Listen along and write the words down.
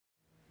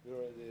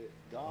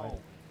Why Go.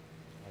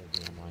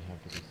 do I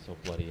have to be so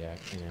bloody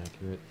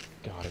inaccurate?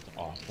 God, it's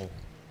awful.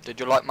 Did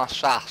you like my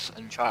sass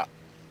and chat?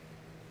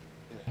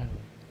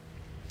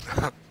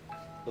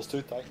 There's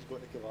two tanks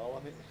going to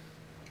Kavala, mate.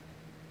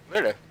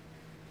 Really?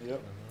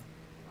 Yep.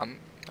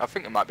 I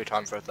think it might be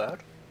time for a third.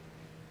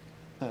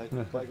 We'll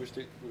go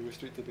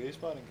straight to base,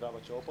 man, and grab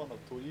a chopper and I'll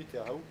tow you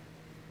to a hill.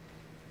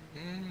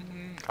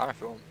 Kind of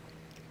feel.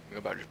 Think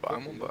about just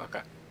buying one, but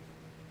okay.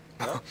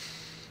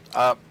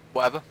 Yeah.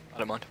 Whatever. I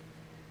don't mind.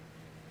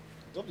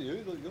 It's up to you,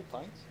 your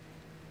tanks.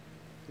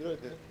 You're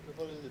out there. We've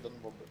already done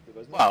the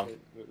business. Well.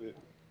 Wait.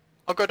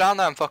 I'll go down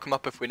there and fuck them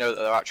up if we know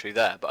that they're actually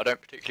there, but I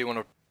don't particularly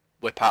want to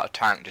whip out a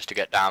tank just to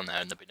get down there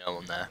and there'll be no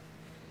one there.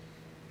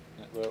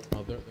 Yeah, well,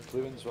 Oh, they're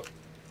Fluins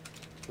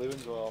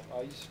were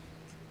eyes.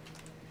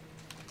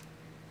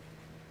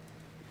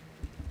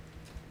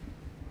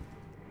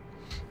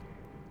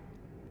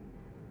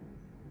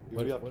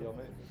 You'll be up here,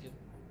 mate.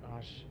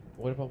 Gosh,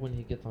 what about when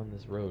he gets on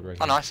this road right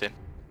Oh, here? nice him.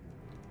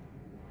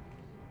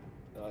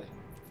 Aye.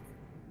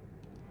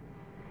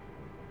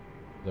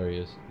 There he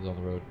is. He's on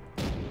the road.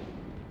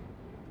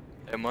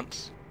 Hit him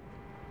once.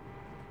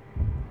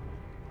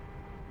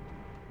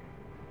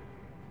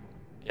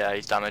 Yeah,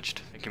 he's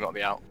damaged. I think he might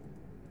be out.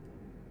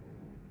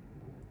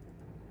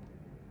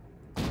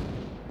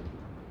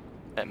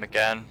 Hit him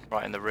again,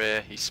 right in the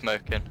rear. He's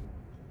smoking.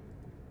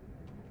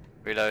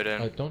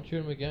 Reloading. Don't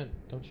shoot him again.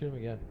 Don't shoot him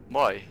again.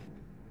 Why?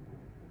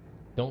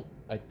 Don't.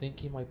 I think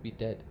he might be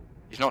dead.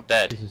 He's not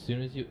dead. Because as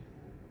soon as you...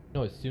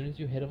 No, as soon as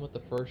you hit him with the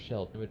first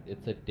shell, it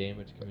said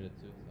damage committed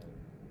suicide.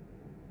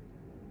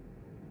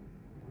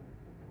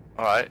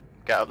 Alright,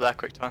 get up there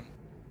quick time.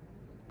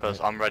 Because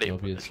Right, I'm ready to it'll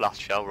put be this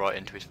last shell right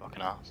into his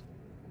fucking ass.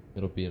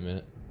 It'll be a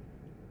minute.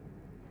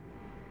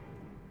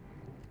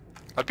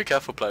 I'd be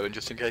careful, Plowin,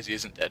 just in case he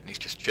isn't dead and he's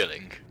just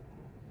chilling.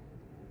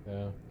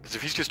 Yeah. Because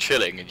if he's just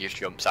chilling and he just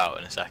jumps out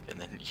in a second,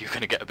 then you're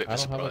gonna get a bit of I a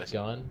don't have a surprise.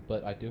 gun,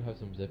 but I do have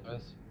some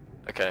zippers.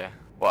 Okay.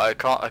 Well,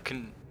 I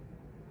can...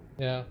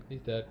 Yeah, he's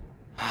dead.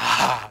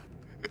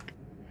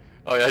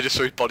 Oh yeah, I just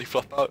saw his body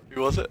flop out.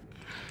 Who was it?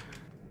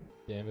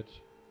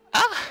 Damage.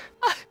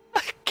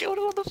 I killed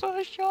him on the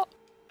first shot.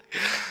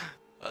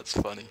 That's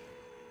funny.